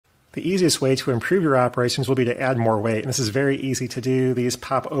The easiest way to improve your operations will be to add more weight. And this is very easy to do. These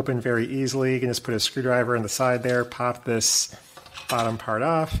pop open very easily. You can just put a screwdriver in the side there, pop this bottom part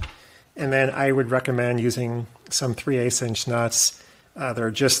off. And then I would recommend using some 3/8 inch nuts.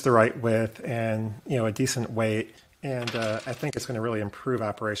 They're just the right width and a decent weight. And I think it's going to really improve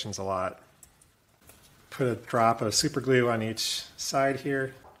operations a lot. Put a drop of super glue on each side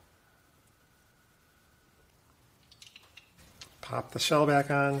here. Pop the shell back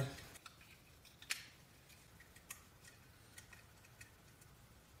on.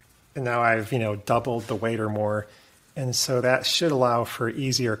 And now I've, doubled the weight or more. And so that should allow for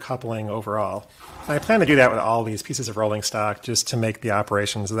easier coupling overall. And I plan to do that with all these pieces of rolling stock just to make the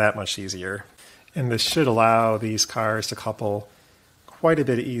operations that much easier. And this should allow these cars to couple quite a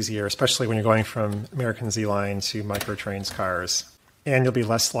bit easier, especially when you're going from American Z-Line to Microtrains cars. And you'll be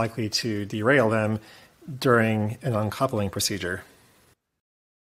less likely to derail them during an uncoupling procedure.